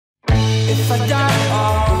If I die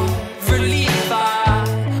of relief,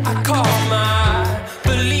 I caught my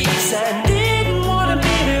beliefs and didn't wanna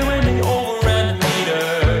be there when they overran the meter.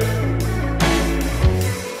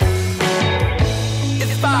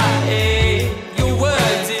 If I ate your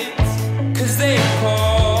words, it's 'cause they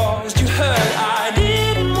caused you hurt. I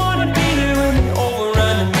didn't wanna be there when they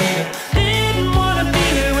overran the meter. Didn't wanna be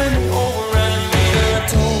there when they overran the meter.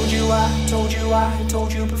 I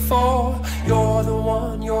told you before. You're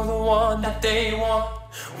the one that they want.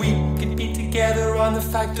 We could be together on the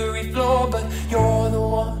factory floor, but you're the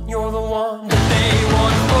one that they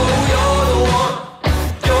want. Oh, you're the one,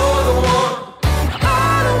 you're the one.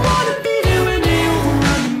 I don't wanna be there when they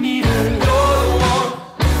overrun the meter. You're the one,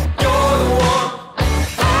 you're the one.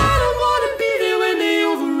 I don't wanna be there when they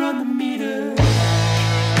overrun the meter.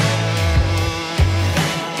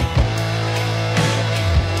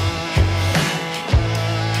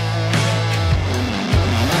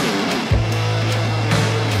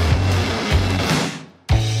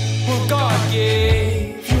 God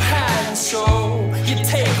gave you hands, so you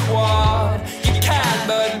take what you can,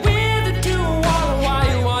 but with it you wonder why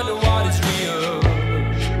you wonder what is real.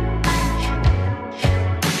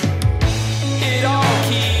 It all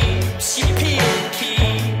keeps you peeled,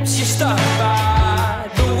 keeps you stuck by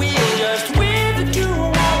the wheel. Just with it you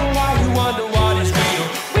wonder why you wonder what is real.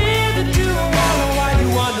 With it you wonder why you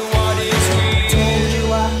wonder what is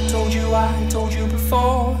real. I told you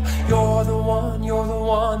before. You're the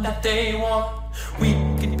one that they want. We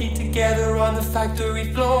could be together on the factory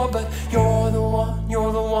floor, but you're the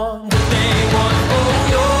one that they want. Oh,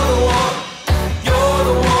 you're the one, you're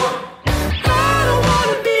the one.